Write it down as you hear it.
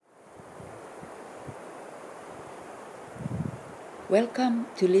Welcome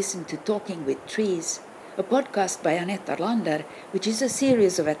to listen to Talking with Trees, a podcast by Anette Arlander, which is a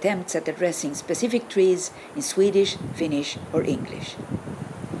series of attempts at addressing specific trees in Swedish, Finnish or English.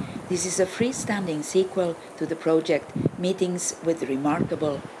 This is a freestanding sequel to the project Meetings with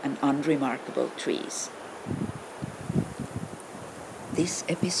Remarkable and Unremarkable Trees. This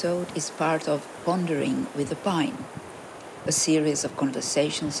episode is part of Pondering with a Pine, a series of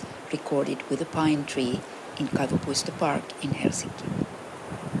conversations recorded with a pine tree in Kaivopuisto Park in Helsinki.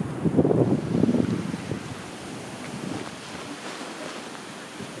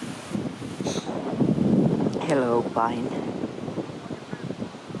 Hello, pine.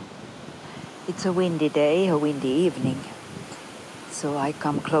 It's a windy day, a windy evening, so I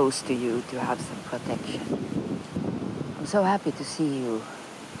come close to you to have some protection. I'm so happy to see you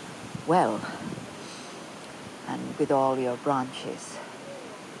well and with all your branches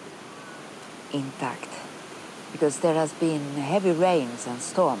intact, because there has been heavy rains and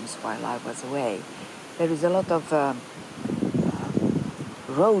storms while I was away. There is a lot of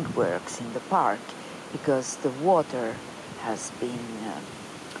road works in the park because the water has been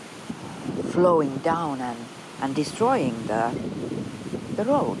flowing down and destroying the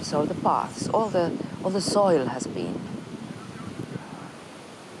roads or the paths. All the soil has been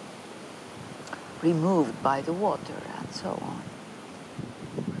removed by the water and so on.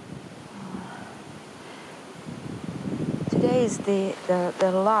 Today is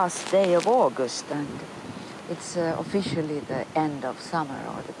the last day of August, and it's officially the end of summer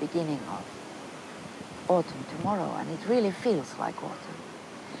or the beginning of autumn tomorrow, and it really feels like autumn.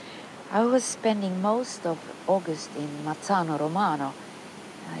 I was spending most of August in Mazzano Romano,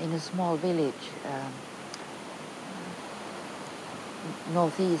 in a small village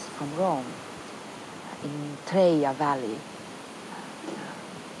northeast from Rome, in Treia Valley.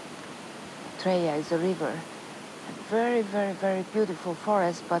 Treia is a river. Very, very, very beautiful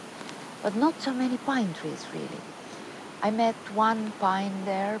forest, but not so many pine trees, really. I met one pine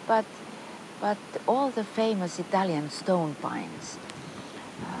there, but all the famous Italian stone pines,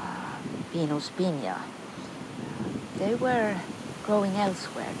 Pinus Pigna, they were growing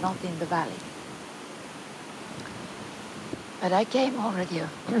elsewhere, not in the valley. But I came already a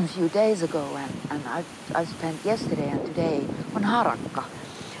few days ago, and I've spent yesterday and today on Harakka,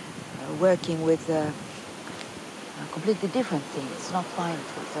 working with completely different things, not pine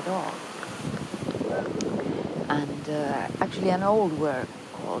trees at all. And actually an old work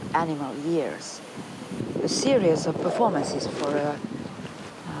called Animal Years, a series of performances for a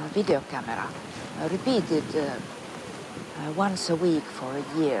video camera, repeated once a week for a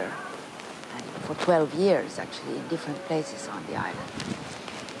year, and for 12 years actually, in different places on the island.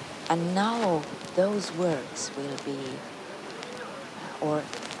 And now those works will be,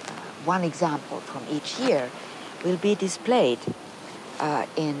 one example from each year, will be displayed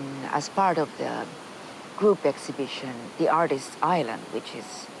as part of the group exhibition, The Artist's Island, which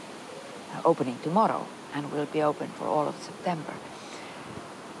is opening tomorrow and will be open for all of September.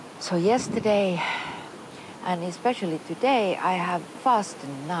 So yesterday, and especially today, I have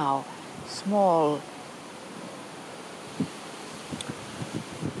fastened now small,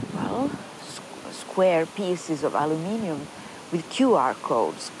 square pieces of aluminium with QR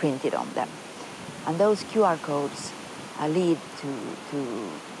codes printed on them. And those QR codes lead to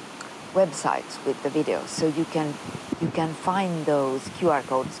websites with the videos, so you can find those QR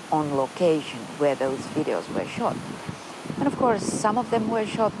codes on location where those videos were shot. And of course, some of them were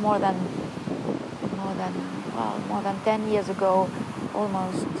shot more than 10 years ago,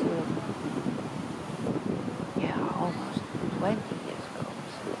 almost 20 years ago.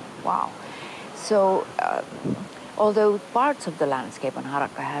 Wow. So. Although parts of the landscape on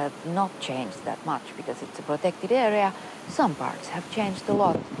Harakka have not changed that much because it's a protected area, some parts have changed a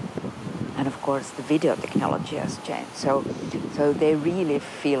lot. And of course the video technology has changed. So they really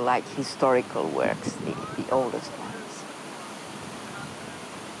feel like historical works, the oldest ones.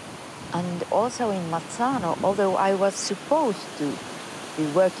 And also in Mazzano, although I was supposed to be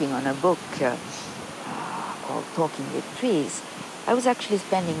working on a book called Talking with Trees, I was actually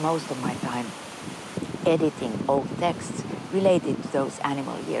spending most of my time editing old texts related to those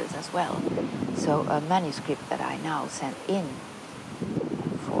animal years as well. So a manuscript that I now sent in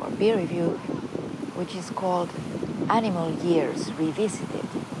for peer review, which is called Animal Years Revisited,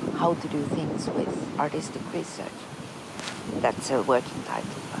 How to Do Things with Artistic Research. That's a working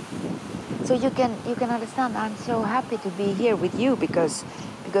title. So you can understand, I'm so happy to be here with you because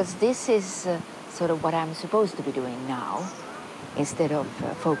this is sort of what I'm supposed to be doing now, instead of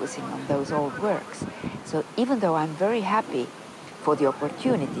focusing on those old works. So even though I'm very happy for the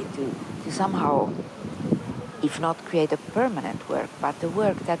opportunity to somehow if not create a permanent work, but a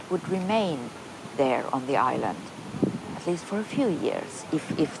work that would remain there on the island, at least for a few years,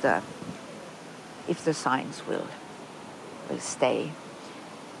 if the signs will stay.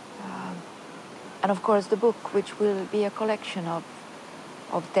 And of course the book, which will be a collection of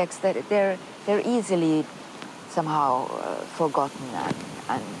texts that they're easily somehow forgotten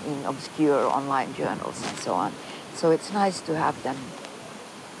and in obscure online journals and so on. So it's nice to have them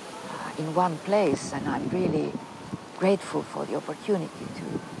in one place, and I'm really grateful for the opportunity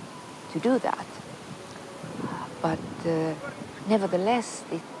to do that. But nevertheless,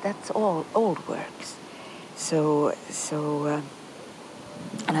 that's all old works. So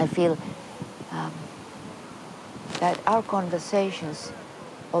and I feel that our conversations,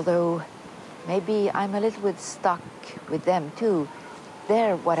 although maybe I'm a little bit stuck with them too,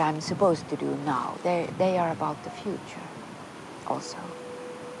 they're what I'm supposed to do now. They are about the future also.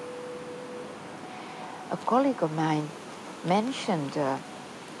 A colleague of mine mentioned a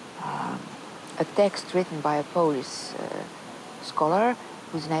text written by a Polish scholar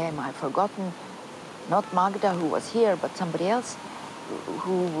whose name I've forgotten, not Magda, who was here, but somebody else,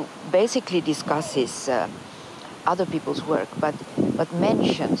 who basically discusses other people's work, but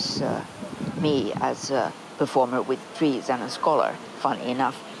mentions me as a performer with trees and a scholar, funny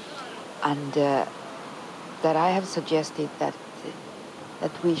enough, and that I have suggested that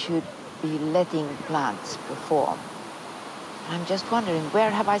we should be letting plants perform. I'm just wondering, where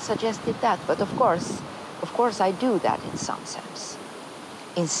have I suggested that? But of course I do that in some sense.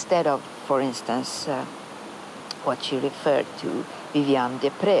 Instead of, for instance, what she referred to, Viviane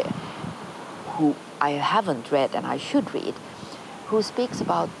Desprez, who I haven't read and I should read, who speaks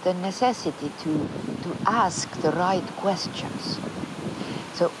about the necessity to ask the right questions.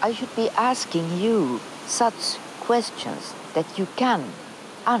 So I should be asking you such questions that you can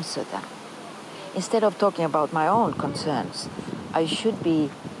answer them. Instead of talking about my own concerns, I should be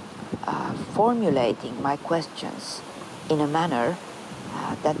formulating my questions in a manner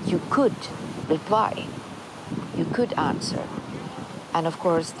that you could reply, you could answer. And of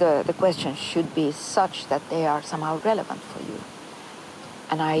course, the questions should be such that they are somehow relevant for you.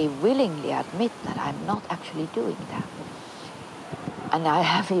 And I willingly admit that I'm not actually doing that. And I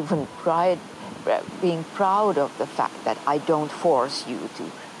have even being proud of the fact that I don't force you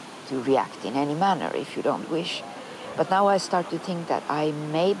to react in any manner if you don't wish. But now I start to think that I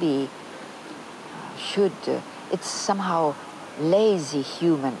maybe should, it's somehow lazy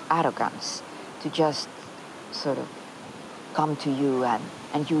human arrogance to just sort of come to you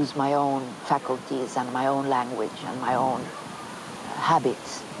and use my own faculties and my own language and my own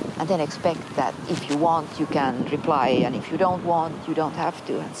habits, and then expect that if you want, you can reply, and if you don't want, you don't have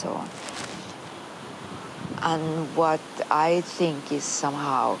to, and so on. And what I think is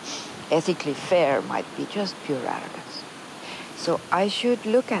somehow ethically fair might be just pure arrogance. So I should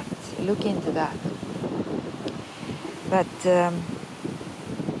look into that. But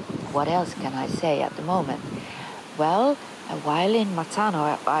what else can I say at the moment? Well, while in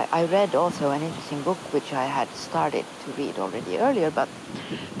Mazzano, I read also an interesting book which I had started to read already earlier, but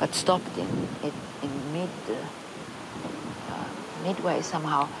stopped in midway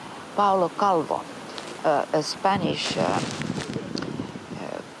somehow. Paulo Calvo, a Spanish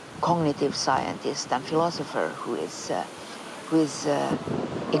cognitive scientist and philosopher who is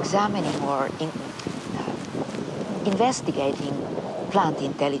examining or investigating plant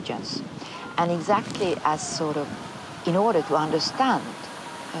intelligence, and exactly as sort of in order to understand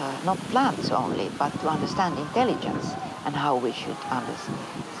not plants only, but to understand intelligence and how we should understand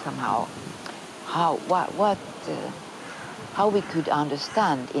somehow how we could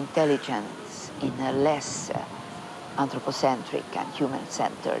understand intelligence in a less anthropocentric and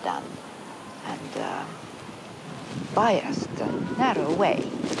human-centered and biased, narrow way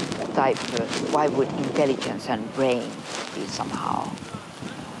type. Why would intelligence and brain be somehow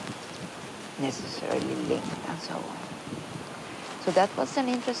necessarily linked and so on? So that was an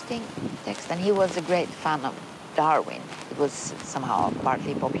interesting text, and he was a great fan of Darwin. It was somehow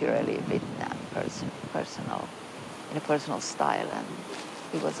partly popularly written and personal, in a personal style, and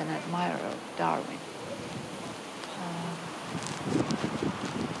he was an admirer of Darwin.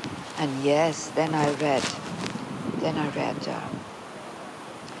 And yes, then I read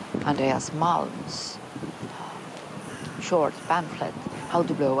Andreas Malm's short pamphlet, How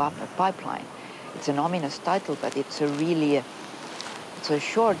to Blow Up a Pipeline. It's an ominous title, but it's a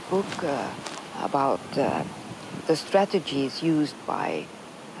short book about the strategies used by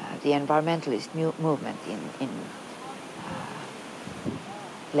the environmentalist movement in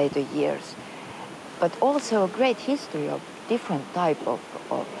later years, but also a great history of different type of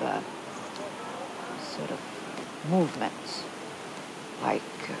sort of movements, like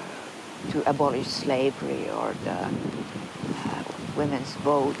to abolish slavery or the women's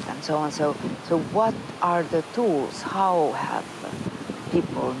vote and so on. So what are the tools? How have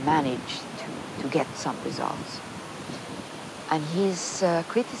people managed to get some results? And he's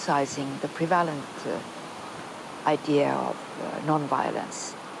criticizing the prevalent idea of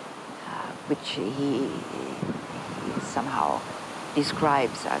nonviolence, which he somehow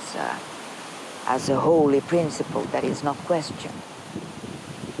describes as a holy principle that is not questioned.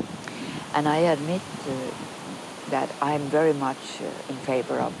 And I admit that I'm very much in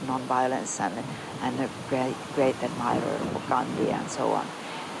favor of nonviolence and a great admirer of Gandhi and so on.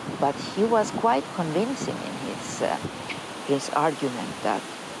 But he was quite convincing in his argument that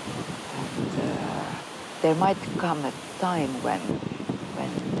there might come a time when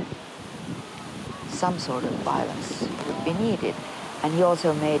some sort of violence would be needed. And he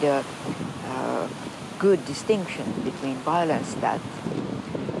also made a good distinction between violence that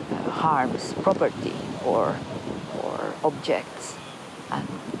harms property or objects and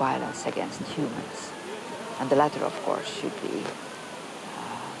violence against humans. And the latter, of course, should be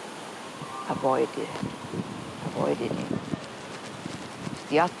avoided in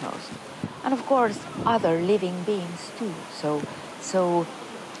the utmost. And of course, other living beings too. So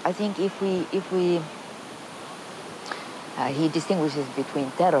I think if we he distinguishes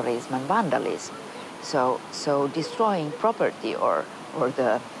between terrorism and vandalism. So destroying property or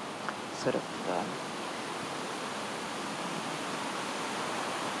the sort of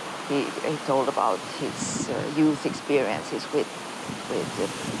he told about his youth experiences with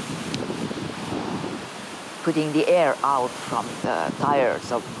putting the air out from the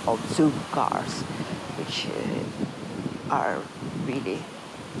tires of soup cars, which are really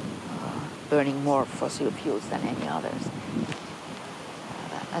burning more fossil fuels than any others.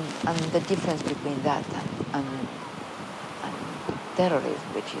 And the difference between that and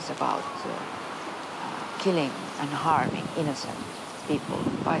terrorism, which is about killing and harming innocent people,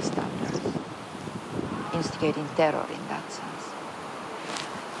 bystanders, instigating terror in that sense.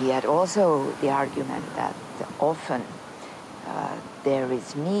 He had also the argument that often there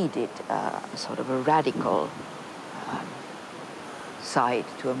is needed sort of a radical side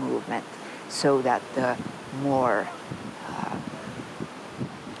to a movement, so that the more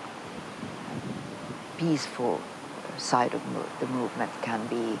peaceful side of the movement can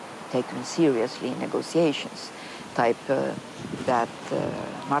be taken seriously in negotiations, type that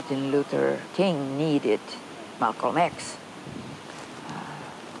Martin Luther King needed Malcolm X.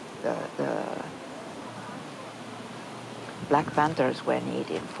 The Black Panthers were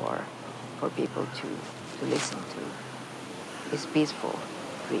needed for people to listen to his peaceful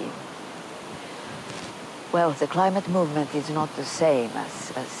dream. Well, the climate movement is not the same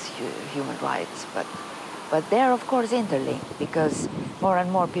as human rights, but they're of course interlinked, because more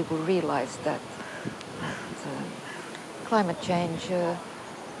and more people realize that climate change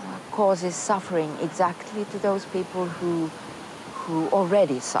causes suffering exactly to those people who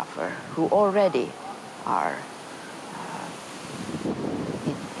already suffer, who already are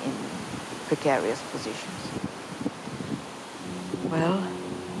in precarious positions. Well,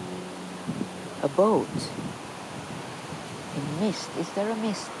 a boat in mist. Is there a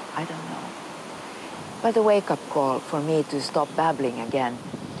mist? I don't know. But a wake-up call for me to stop babbling again.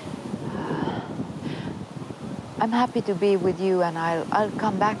 I'm happy to be with you, and I'll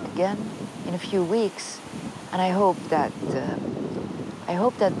come back again in a few weeks, and I hope that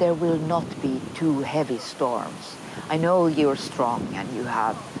there will not be too heavy storms. I know you're strong and you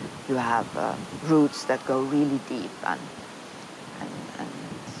have roots that go really deep, and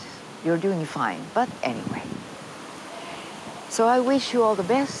you're doing fine. But anyway, so I wish you all the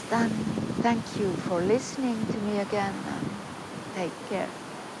best, and thank you for listening to me again, and take care.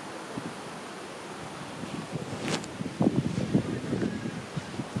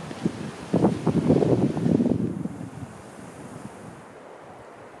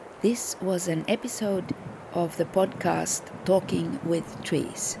 This was an episode of the podcast Talking with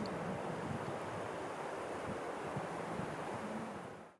Trees.